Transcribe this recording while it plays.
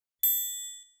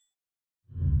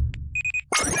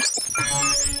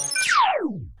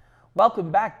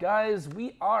Welcome back, guys.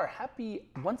 We are happy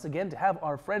once again to have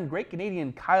our friend Great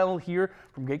Canadian Kyle here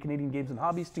from Great Canadian Games and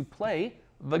Hobbies to play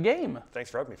the game.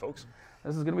 Thanks for having me, folks.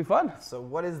 This is going to be fun. So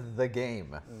what is the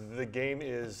game? The game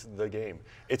is the game.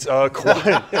 It's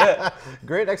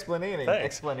Great explaining.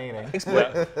 Great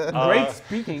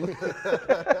speaking.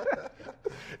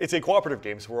 It's a cooperative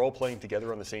game, so we're all playing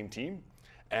together on the same team.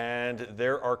 And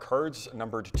there are cards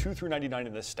numbered 2 through 99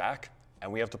 in this stack, and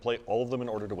we have to play all of them in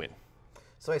order to win.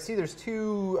 So I see there's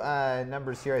two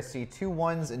numbers here. I see 2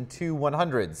 1s and 2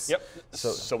 100s. Yep.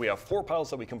 So we have 4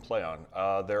 piles that we can play on.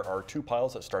 There are 2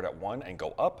 piles that start at 1 and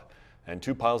go up, and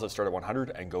 2 piles that start at 100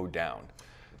 and go down.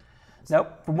 Now,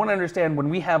 from what I understand, when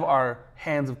we have our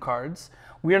hands of cards,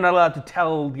 we are not allowed to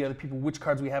tell the other people which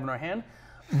cards we have in our hand,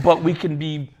 but we can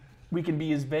be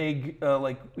as vague,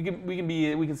 we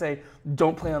can say,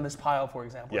 don't play on this pile, for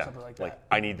example, or something like that. Like,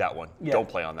 I need that one. Yeah. Don't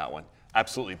play on that one.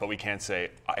 Absolutely, but we can't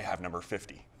say, I have number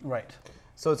 50. Right.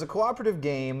 So it's a cooperative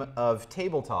game of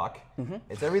table talk.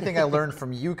 It's everything I learned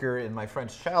from euchre in my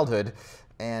French childhood.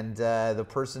 And the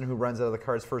person who runs out of the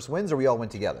cards first wins, or we all win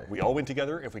together? We all win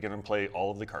together if we can play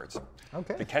all of the cards.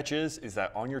 Okay. The catch is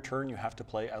that on your turn you have to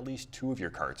play at least 2 of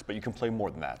your cards, but you can play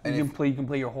more than that. And you can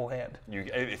play your whole hand.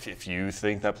 If you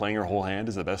think that playing your whole hand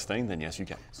is the best thing, then yes, you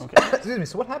can. Okay. Excuse me,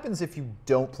 so what happens if you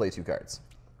don't play 2 cards?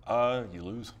 You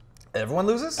lose. Everyone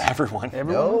loses? Everyone.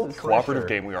 No loses. Cooperative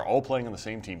pressure. game. We are all playing on the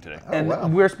same team today. And wow.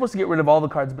 we're supposed to get rid of all the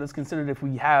cards, but it's considered if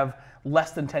we have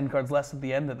less than 10 cards less at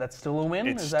the end, that's still a win?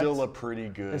 It's still a pretty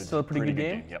good. It's still a pretty good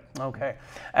game? Yep. Okay.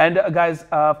 And guys,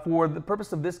 for the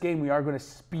purpose of this game, we are going to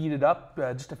speed it up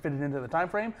just to fit it into the time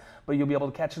frame, but you'll be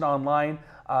able to catch it online.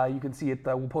 You can see it,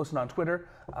 we'll post it on Twitter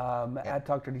at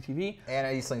TalkDirtyTV. And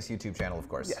at Eastlink's YouTube channel, of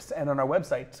course. Yes, and on our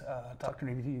website,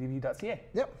 talkdirtytv.ca.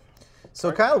 Yep.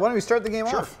 So Kyle, why don't we start the game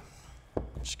off?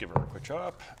 Just give her a quick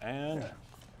chop and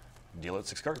deal out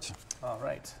 6 cards. All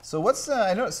right. So what's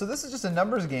I know? So this is just a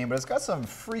numbers game, but it's got some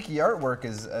freaky artwork,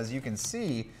 as you can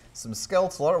see, some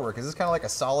skeletal artwork. Is this kind of like a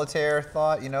solitaire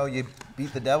thought? You know, you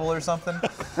beat the devil or something?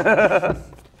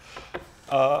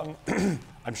 I'm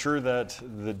sure that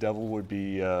the devil would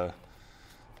be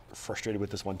frustrated with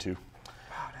this one too.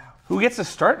 Who gets to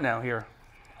start now here?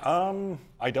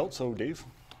 I doubt so, Dave.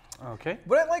 Okay.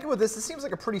 What I like about this seems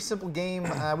like a pretty simple game.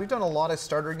 We've done a lot of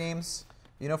starter games,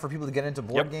 you know, for people to get into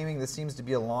board gaming. This seems to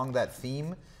be along that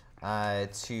theme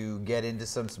to get into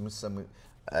some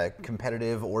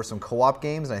competitive or some co-op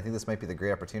games, and I think this might be the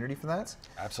great opportunity for that.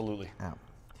 Absolutely. Yeah.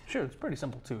 Sure, it's pretty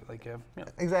simple too. Like, yeah.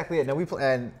 Exactly. Yeah. No, we play,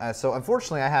 and so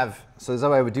unfortunately, I have. So is that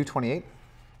why I would do 28?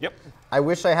 Yep. I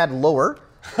wish I had lower.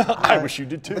 I wish you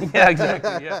did too. Yeah,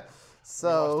 exactly. Yeah.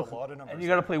 So. Lost a lot of numbers. And you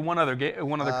got to play one other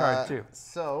card too.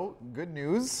 So good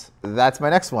news. That's my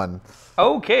next one.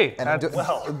 Okay. And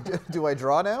do I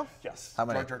draw now? Yes. How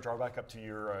many? Draw back up to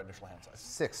your initial hand size.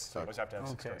 6. So you always have to have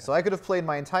 6 cards. So I could have played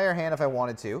my entire hand if I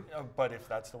wanted to. But if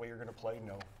that's the way you're going to play,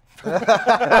 no.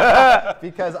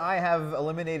 Because I have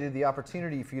eliminated the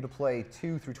opportunity for you to play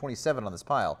 2 through 27 on this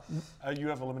pile. You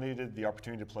have eliminated the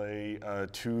opportunity to play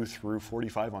 2 through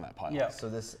 45 on that pile. Yeah. So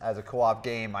this, as a co-op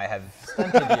game, I have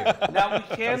stunted you. Now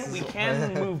we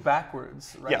can move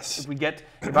backwards, right? Yes.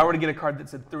 If I were to get a card that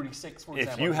said 36, for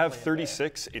example. If you have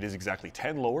 36, it is exactly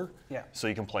 10 lower. Yeah. So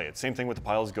you can play it. Same thing with the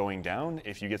piles going down.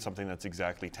 If you get something that's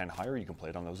exactly 10 higher, you can play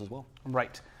it on those as well.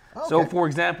 Right. Okay. So for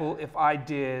example, if I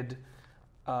did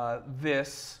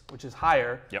this, which is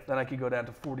higher, then I could go down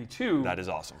to 42. That is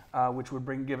awesome. Which would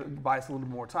buy us a little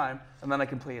bit more time, and then I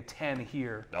can play a 10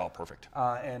 here. Oh, perfect.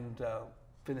 And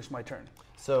finish my turn.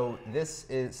 So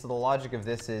the logic of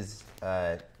this is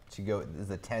is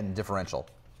the 10 differential.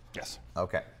 Yes.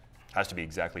 Okay. Has to be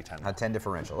exactly 10. A 10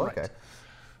 differential. Okay. Right.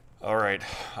 All right.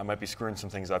 I might be screwing some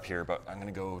things up here, but I'm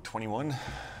going to go 21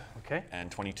 Okay.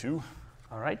 and 22.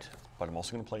 All right. But I'm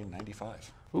also going to play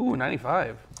 95. Ooh,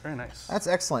 95. Very nice. That's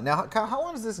excellent. Now, how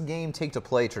long does this game take to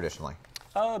play traditionally?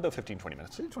 About 15, 20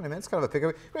 minutes. 20 minutes, kind of a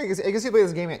pickup. I guess you play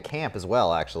this game at camp as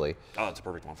well, actually. Oh, it's a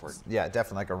perfect one for it. Yeah,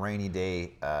 definitely like a rainy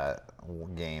day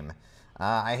game.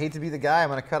 I hate to be the guy. I'm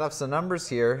going to cut off some numbers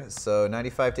here. So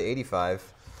 95 to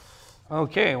 85.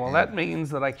 Okay, well that means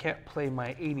that I can't play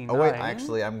my 89. Oh wait,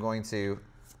 actually, I'm going to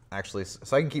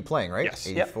so I can keep playing, right? Yes.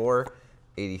 84,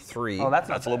 83. Oh, that's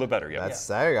a little bit better, yeah.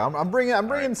 There you go. I'm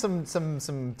bringing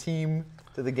some team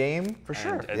to the game for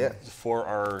sure. And for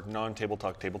our non-table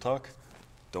talk,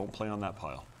 don't play on that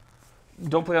pile.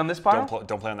 Don't play on this pile?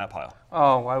 Don't play on that pile.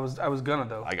 Oh, I was gonna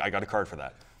though. I got a card for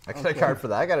that. I got a card for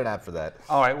that. I got an app for that.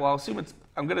 All right. Well,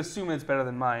 I'm gonna assume it's better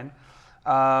than mine.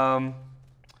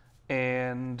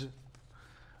 And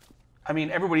I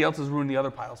mean, everybody else has ruined the other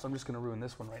pile, so I'm just going to ruin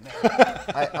this one right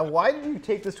now. Why did you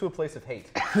take this to a place of hate?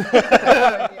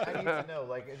 I I need to know.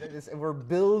 Like, we're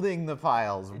building the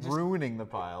piles, ruining the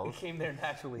It piles. came there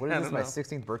naturally. What I is this, don't my know.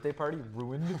 16th birthday party?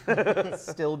 Ruined?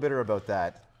 Still bitter about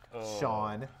that,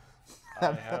 Sean.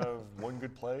 I have one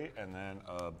good play and then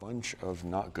a bunch of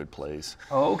not good plays.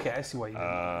 Oh, okay. I see why you did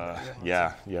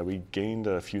that. Yeah, we gained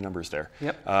a few numbers there.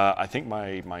 Yep. I think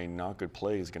my not good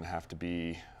play is going to have to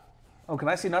be. Oh, can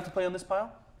I say not to play on this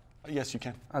pile? Yes, you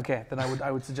can. Okay, then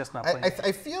I would suggest not playing.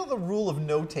 I feel the rule of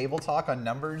no table talk on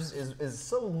numbers is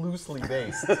so loosely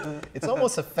based. It's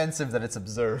almost offensive that it's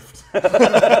observed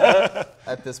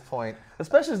at this point.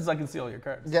 Especially since I can see all your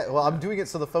cards. Yeah, well, I'm doing it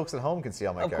so the folks at home can see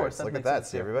all my Of cards. course, that Look at makes that. sense,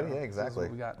 See yeah. everybody? Yeah, This is what exactly.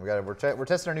 we got. We're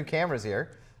testing our new cameras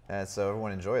here, so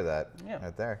everyone enjoy that Yeah.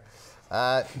 right there.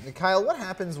 Kyle, what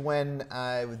happens when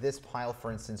this pile,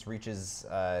 for instance, reaches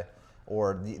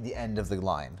or the end of the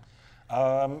line?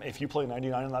 If you play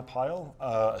 99 in that pile,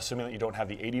 assuming that you don't have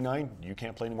the 89, you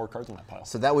can't play any more cards in that pile.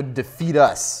 So that would defeat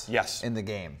us Yes. in the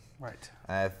game. Right.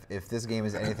 If this game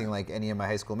is anything like any of my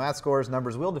high school math scores,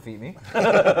 numbers will defeat me.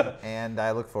 And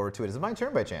I look forward to it. Is it my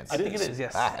turn by chance? I think it is,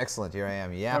 yes. Ah, excellent. Here I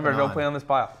am. Yeah. Remember, don't play on this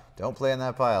pile. Don't play on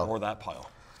that pile. Or that pile.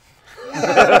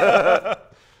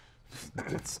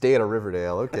 Stay at a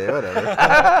Riverdale. Okay,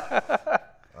 whatever.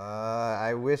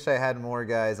 I wish I had more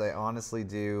guys. I honestly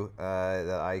do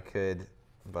that I could,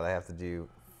 but I have to do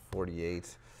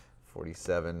 48,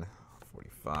 47,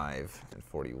 45, and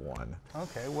 41.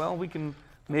 Okay, well, we can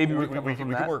maybe recover We from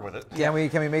can that. work with it. Can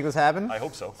we make this happen? I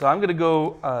hope so. So I'm going to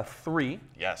go 3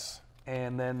 Yes.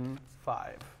 and then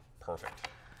 5. Perfect.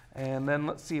 And then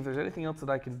let's see if there's anything else that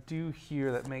I can do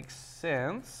here that makes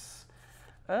sense.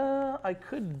 I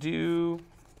could do...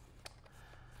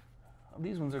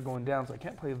 These ones are going down, so I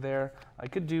can't play there. I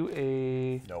could do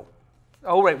a... No.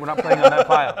 Oh, right, we're not playing on that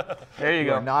pile. There you You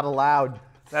go. are not allowed.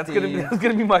 That's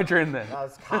gonna be my turn then.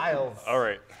 That's Kyle's. All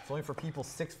right. It's only for people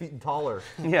 6 feet and taller.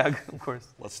 Yeah, of course.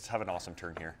 Let's have an awesome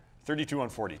turn here. 32 on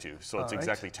 42. So it's All right.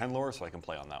 exactly 10 lower, so I can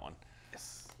play on that one.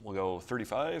 Yes. We'll go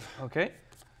 35, Okay.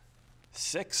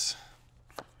 6,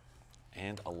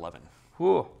 and 11.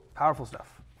 Ooh, powerful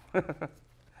stuff.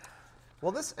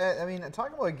 Well, this, I mean,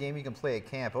 talking about a game you can play at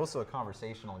camp, also a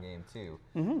conversational game too,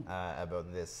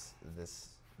 about this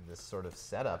sort of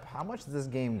setup. How much does this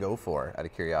game go for, out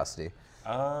of curiosity?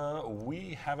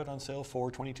 We have it on sale for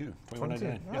 $22,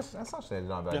 $21.99. That's actually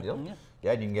not a bad Yeah. deal. Yeah.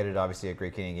 Yeah, and you can get it obviously at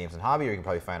Great Canadian Games and Hobby, or you can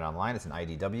probably find it online. It's an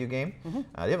IDW game.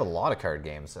 They have a lot of card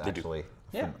games, actually.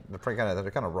 Yeah. They're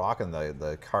kind of rocking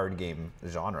the card game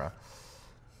genre.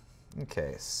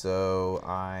 Okay, so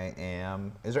I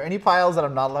am... Is there any piles that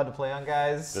I'm not allowed to play on,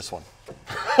 guys? This one.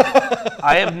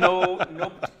 I have no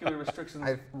particular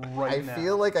restrictions right I now.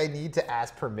 feel like I need to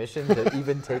ask permission to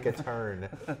even take a turn.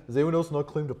 Does anyone else not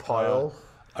claim to pile?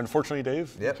 Unfortunately,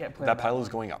 Dave, Yep. Can't play that on pile one. is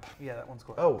going up. Yeah, that one's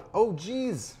going. Oh,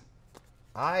 geez.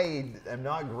 I am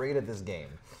not great at this game.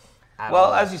 At Well,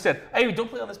 all. as you said, hey, don't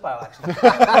play on this pile, actually.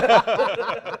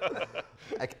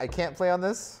 I can't play on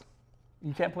this.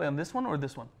 You can't play on this one or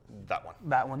this one? That one.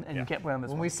 That one, and Yeah. you can't play on this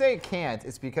When one. we say can't,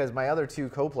 it's because my other two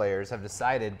co-players have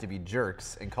decided to be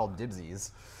jerks and called dibsies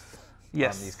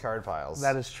Yes, on these card piles.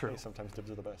 that is true. Hey, sometimes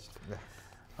dibs are the best.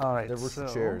 All right, They're worth the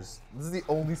so chairs. This is the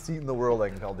only seat in the world I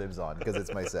can call dibs on because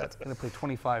it's my set. I'm going to play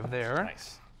 25 there.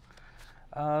 Nice.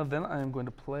 Then I'm going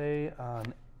to play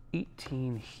an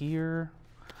 18 here.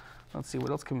 Let's see, what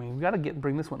else can we... We've got to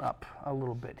bring this one up a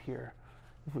little bit here,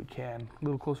 if we can. A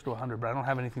little closer to 100, but I don't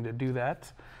have anything to do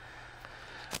that.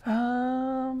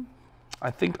 I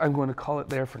think I'm going to call it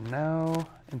there for now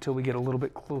until we get a little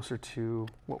bit closer to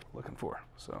what we're looking for.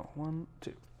 So 1,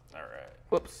 2. All right.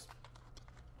 Whoops.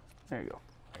 There you go.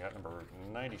 I got number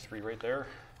 93 right there.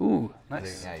 Ooh,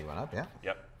 nice. Yeah, you went up, yeah.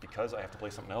 Yep. Because I have to play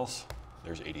something else,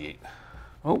 there's 88.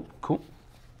 Oh, cool.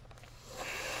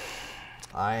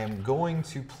 I am going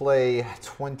to play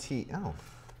 20. Oh.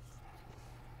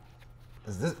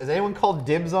 Is anyone called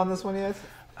dibs on this one yet?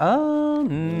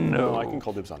 No. I can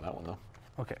call dibs on that one, though.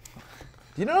 Okay.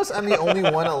 Do you notice I'm the only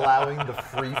one allowing the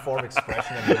free form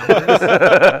expression of numbers?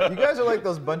 You guys are like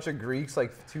those bunch of Greeks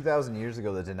like 2,000 years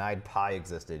ago that denied pi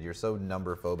existed. You're so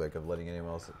number phobic of letting anyone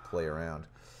else play around.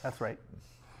 That's right.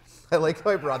 I like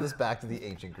how I brought this back to the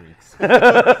ancient Greeks.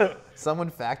 Someone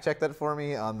fact check that for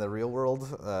me on the real world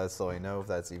so I know if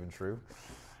that's even true.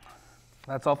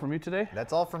 That's all from you today?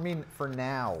 That's all from me for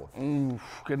now. Ooh,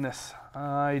 goodness.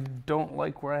 I don't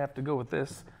like where I have to go with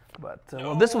this, but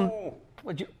well, this one.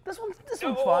 This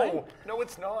one's fine. No,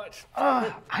 it's not.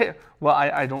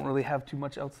 I don't really have too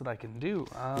much else that I can do.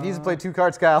 You need to play 2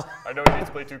 cards, Kyle. I know you need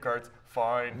to play 2 cards.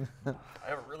 Fine. I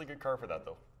have a really good card for that,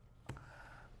 though.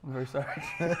 I'm very sorry.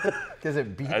 Because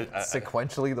it beat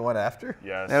sequentially the one after?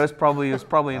 Yes. It was probably a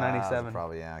Ah, 97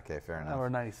 probably, yeah, okay, fair enough. or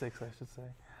 96, I should say.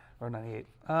 or 98.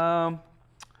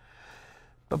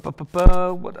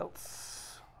 What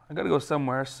else? I gotta go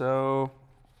somewhere, so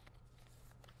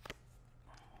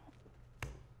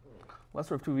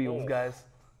Lesser of Two Evils, guys.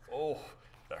 Oh,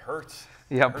 that hurts.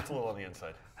 Yep. Hurts a little on the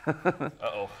inside.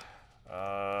 Uh-oh.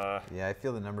 Yeah, I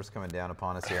feel the numbers coming down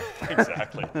upon us here.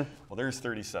 Exactly. Well, there's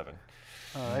 37.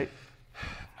 All right.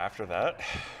 After that,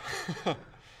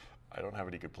 I don't have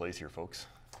any good plays here, folks.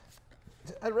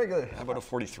 At regular. How about a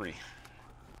 43?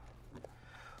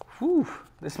 Whew,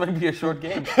 this might be a short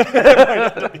game.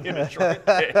 In a short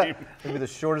game. Maybe the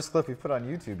shortest clip we've put on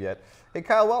YouTube yet. Hey,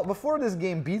 Kyle, well, before this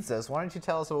game beats us, why don't you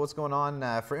tell us about what's going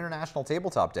on for International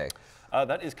Tabletop Day?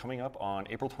 That is coming up on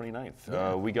April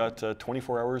 29th. We got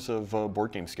 24 hours of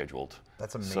board games scheduled.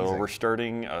 That's amazing. So we're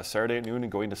starting Saturday at noon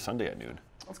and going to Sunday at noon.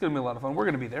 That's going to be a lot of fun. We're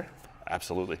going to be there.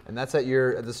 Absolutely. And that's at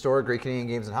the store, Great Canadian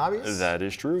Games and Hobbies? That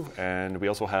is true. And we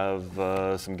also have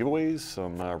some giveaways,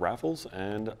 some raffles,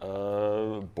 and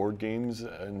board games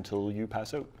until you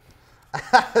pass out.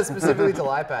 Specifically till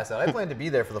I pass out. I plan to be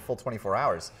there for the full 24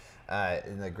 hours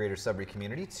in the greater Sudbury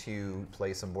community to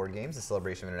play some board games in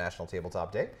celebration of International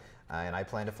Tabletop Day. And I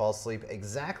plan to fall asleep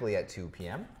exactly at 2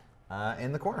 p.m.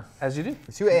 In the corner. As you do.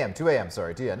 2 a.m.,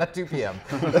 sorry, not 2 p.m.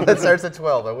 That starts at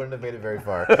 12. I wouldn't have made it very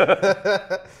far.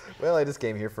 Well, I just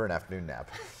came here for an afternoon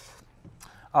nap.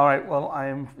 All right, well,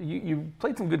 you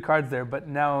played some good cards there, but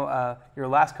now your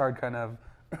last card kind of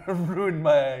ruined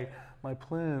my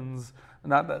plans.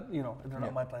 Not that, they're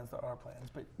not my plans, they're our plans,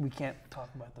 but we can't talk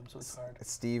about them, so it's hard.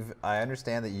 Steve, I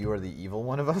understand that you are the evil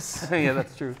one of us. Yeah,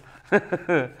 that's true.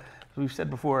 We've said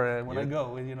before, when I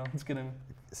go, it's going to...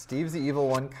 Steve's the evil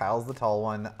one, Kyle's the tall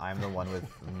one, I'm the one with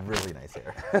really nice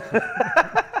hair.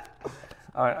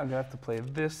 All right, I'm going to have to play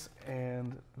this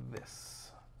and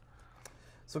this.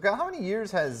 So Kyle, how many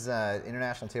years has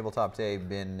International Tabletop Day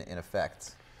been in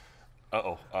effect?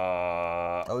 Uh-oh.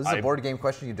 Oh, this is a board game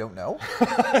question you don't know?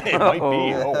 It might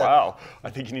be. Oh, wow. I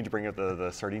think you need to bring out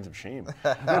the sardines of shame.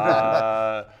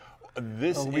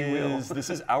 This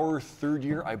is our third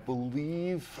year, I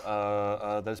believe.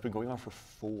 That's been going on for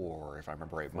 4, if I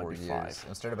remember right. It might be 5.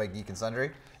 And started by Geek and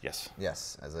Sundry? Yes.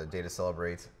 Yes, as a day to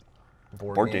celebrate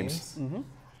board games. Mm-hmm.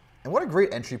 And what a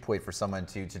great entry point for someone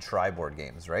to try board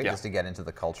games, right? Yeah. Just to get into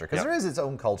the culture. Because there is its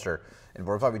own culture. And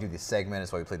that's why we do these segments,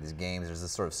 that's why we play these games. There's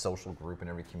this sort of social group in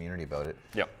every community about it.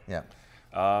 Yep. Yeah.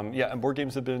 And board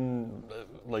games have been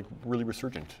really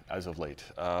resurgent as of late.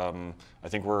 I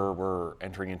think we're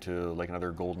entering into like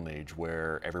another golden age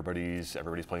where everybody's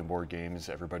playing board games,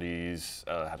 everybody's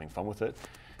having fun with it.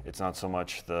 It's not so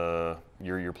much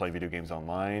you're playing video games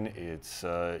online. It's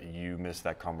you miss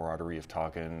that camaraderie of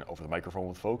talking over the microphone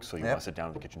with folks, so you want to sit down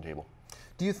at the kitchen table.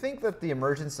 Do you think that the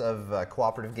emergence of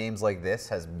cooperative games like this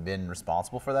has been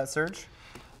responsible for that surge?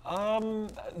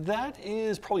 That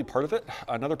is probably part of it.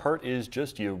 Another part is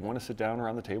just you want to sit down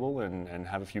around the table and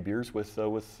have a few beers with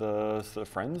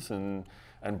friends, and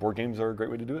board games are a great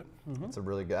way to do it.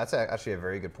 Mm-hmm. That's actually a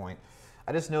very good point.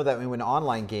 I just know that when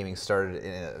online gaming started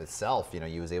in itself,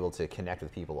 you was able to connect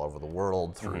with people all over the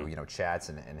world through, chats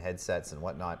and headsets and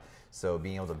whatnot. So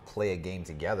being able to play a game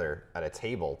together at a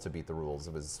table to beat the rules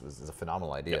was a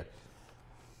phenomenal idea. Yep.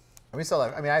 And we saw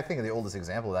that. I mean, I think the oldest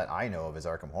example that I know of is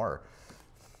Arkham Horror.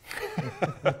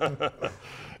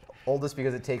 Oldest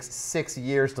because it takes 6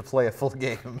 years to play a full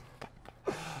game.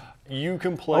 You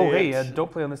can play. Oh, hey,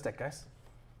 don't play on this deck, guys.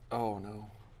 Oh no.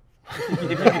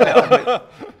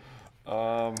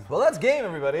 Well, that's game,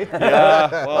 everybody.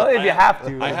 Yeah. Well, if you have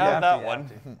to. I have that one.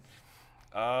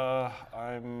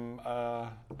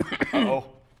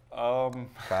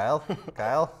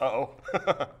 Kyle. Uh-oh.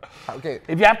 Okay.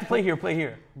 If you have to play here.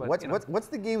 But, What's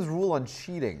the game's rule on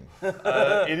cheating?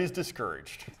 It is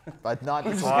discouraged. But not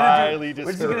Highly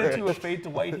we're just going to do a fade to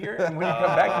white here, and when you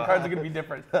come back, the cards are going to be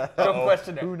different. Don't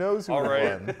question it. Who knows who All will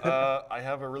right. win? I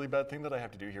have a really bad thing that I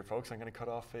have to do here, folks. I'm going to cut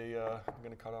off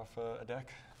a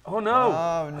deck. Oh, no.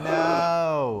 Oh,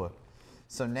 no.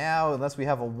 So now, unless we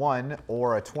have a 1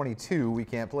 or a 22, we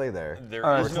can't play there. There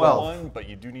Or is no 12. 1, but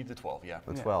you do need the 12, yeah.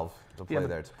 The 12 to play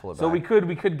there to pull it So back.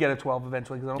 we could get a 12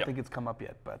 eventually, because I don't think it's come up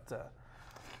yet. But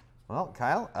Well,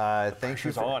 Kyle, thanks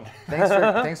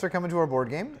for coming to our board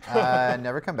game.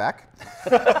 Never come back.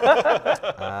 Been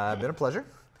a pleasure.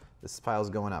 This pile's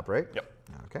going up, right? Yep.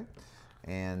 Okay.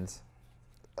 And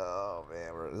oh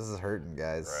man, this is hurting,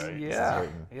 guys. Right. This is yeah,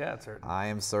 hurting. yeah, it's hurting. I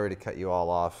am sorry to cut you all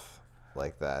off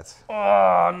like that.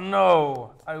 Oh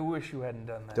no! I wish you hadn't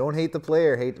done that. Don't hate the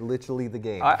player, hate literally the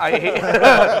game. I hate.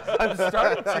 I'm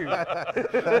starting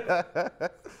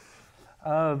to.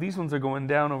 These ones are going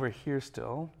down over here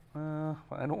still.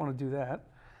 I don't want to do that.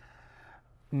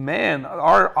 Man,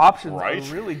 our options Right.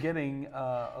 are really getting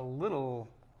a little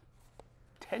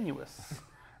tenuous.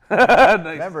 Nice.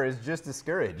 Remember, it's just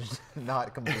discouraged,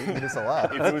 not completely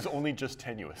disallowed. If it was only just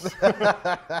tenuous.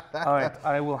 All right,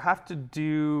 I will have to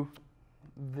do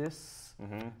this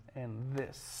and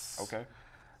this. Okay.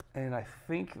 And I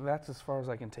think that's as far as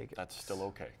I can take it. That's still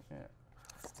okay. Yeah.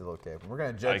 Still okay. We're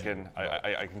gonna judge.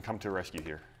 I can come to rescue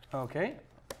here. Okay.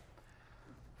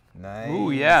 Nice.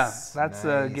 Ooh, yeah. That's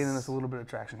nice. gaining us a little bit of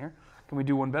traction here. Can we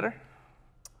do one better?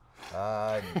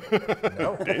 No.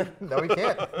 No, we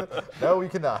can't. No, we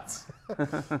cannot.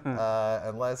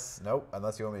 Unless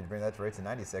you want me to bring that right to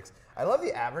 96. I love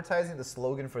the advertising, the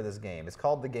slogan for this game. It's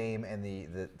called The Game, and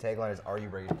the tagline is, "Are you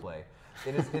ready to play?"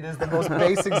 It is the most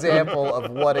base example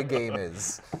of what a game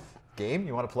is. Game?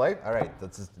 You want to play? All right.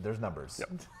 There's numbers.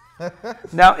 Yep.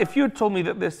 Now, if you had told me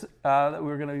that that we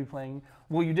were going to be playing,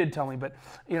 well, you did tell me, but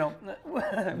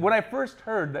when I first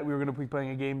heard that we were going to be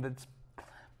playing a game that's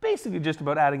basically just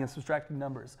about adding and subtracting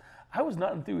numbers, I was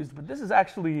not enthused. But this is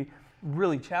actually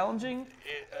really challenging.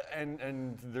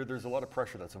 And there's a lot of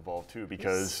pressure that's involved too,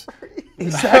 because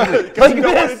Exactly. Like you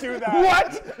don't want to this. do that.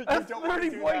 What? You A don't want to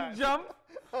do 30-point that. jump?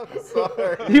 I'm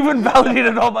sorry. You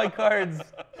invalidated all my cards.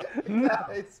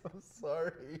 Guys, I'm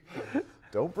sorry.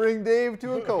 Don't bring Dave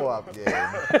to a co-op game.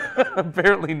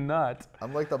 Apparently not.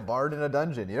 I'm like the bard in a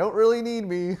dungeon. You don't really need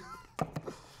me.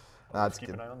 Let's keep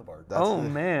an eye on the board.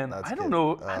 Man, I don't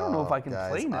know. I don't know if I can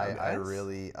guys, play now,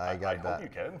 I guys. got hope you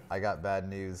can. I got bad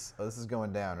news. Oh, this is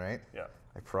going down, right? Yeah.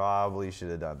 I probably should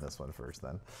have done this one first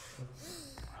then.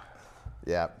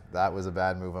 Yeah, that was a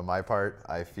bad move on my part.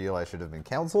 I feel I should have been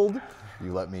counseled.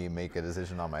 You let me make a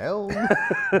decision on my own.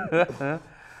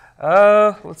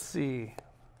 Let's see.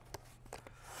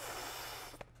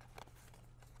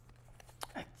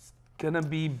 It's gonna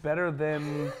be better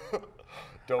than.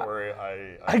 Don't worry,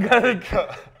 I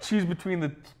gotta choose between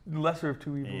the lesser of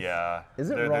two evils. Yeah. Is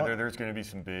it wrong? There's going to be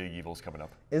some big evils coming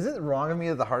up. Is it wrong of me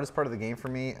that the hardest part of the game for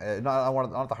me, not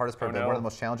the hardest part, but no. one of the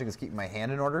most challenging is keeping my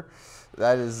hand in order?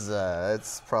 That is,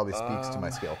 that's probably speaks to my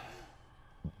skill.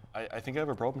 I think I have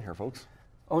a problem here, folks.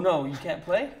 Oh no, you can't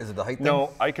play? Is it the height thing?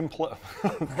 No, I can play.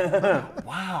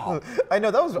 Wow. I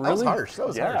know, that was Really? harsh. That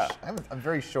was Yeah. harsh. I'm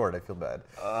very short. I feel bad.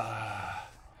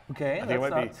 Okay, I think that's it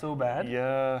might not so bad.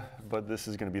 Yeah, but this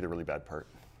is going to be the really bad part.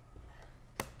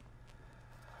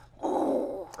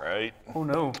 Right? Oh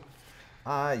no.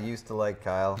 I used to like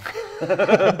Kyle.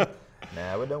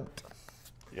 Now I don't.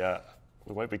 Yeah,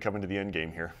 we might be coming to the end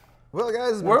game here. Well,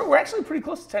 guys, We're actually pretty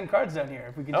close to 10 cards down here.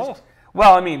 If we can Oh. just.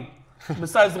 Well, I mean,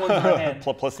 besides the ones in our hand.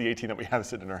 Plus the 18 that we have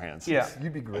sitting in our hands. Yeah.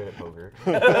 you'd be great at poker.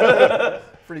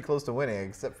 Pretty close to winning,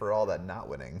 except for all that not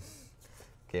winning.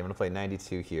 Okay, I'm gonna play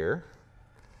 92 here.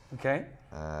 Okay.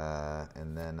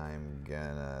 And then I'm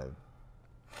gonna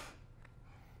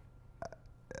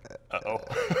Uh-oh.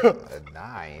 a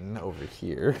 9 over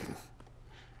here.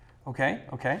 Okay.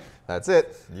 Okay. That's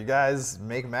it. You guys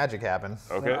make magic happen.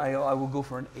 Okay. Then I will go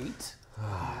for an 8.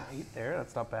 An 8 there.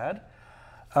 That's not bad.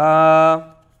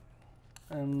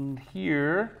 And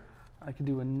here I can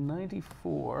do a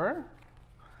 94.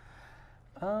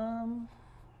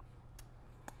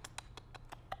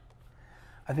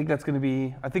 I think that's going to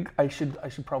be. I think I should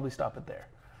probably stop it there.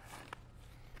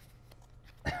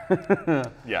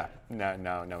 Yeah,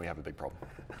 now we have a big problem.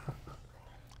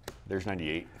 There's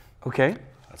 98. Okay.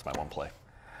 That's my one play.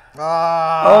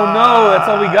 Oh no, that's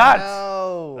all we got.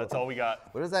 No. That's all we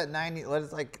got. What is that 90? What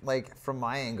is like from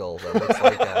my angle? That looks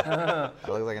like a, that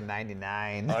looks like a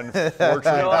 99.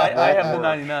 Unfortunately, No, I have the work.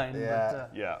 99. Yeah.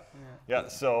 But, Yeah.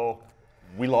 So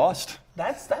we lost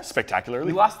that's spectacularly.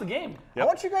 We lost the game. I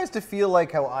want you guys to feel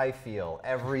like how I feel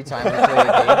every time we play a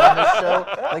game on this show.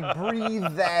 Like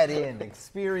breathe that in,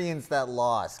 experience that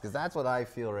loss, because that's what I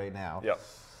feel right now. Yep.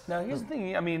 Now here's the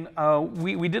thing. I mean,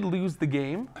 we did lose the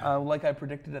game, like I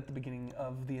predicted at the beginning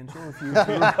of the intro. If you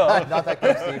recall. Not that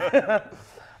good, Steve.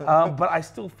 But I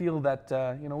still feel that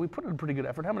we put in a pretty good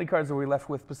effort. How many cards are we left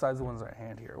with besides the ones in our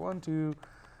hand here? 1, 2,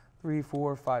 3,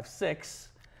 4, 5, 6,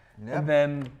 Yep. and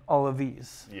then all of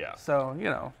these. Yeah. So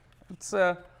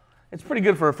it's pretty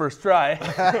good for a first try.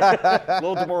 A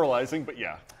little demoralizing, but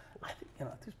yeah. I think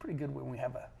it's pretty good when we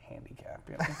have a handicap.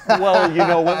 Well,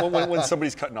 when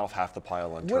somebody's cutting off half the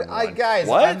pile on turn one. Guys,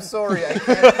 What? I'm sorry. I can't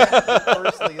take it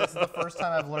personally. This is the first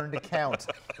time I've learned to count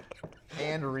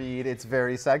and read. It's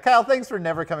very sad. Kyle, thanks for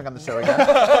never coming on the show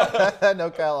again.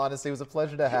 No, Kyle, honestly, it was a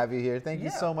pleasure to have you here. Thank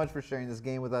you so much for sharing this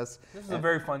game with us. This is a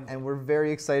very fun game. And we're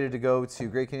very excited to go to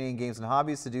Great Canadian Games and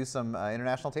Hobbies to do some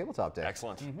International Tabletop Day.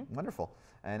 Excellent. Wonderful.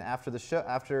 And after the show,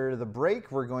 after the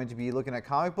break, we're going to be looking at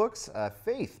comic books.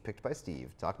 Faith, picked by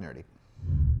Steve. Talk nerdy.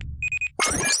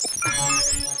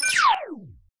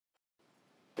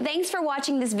 Thanks for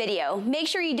watching this video. Make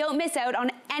sure you don't miss out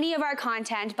on any of our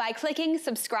content by clicking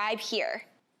subscribe here.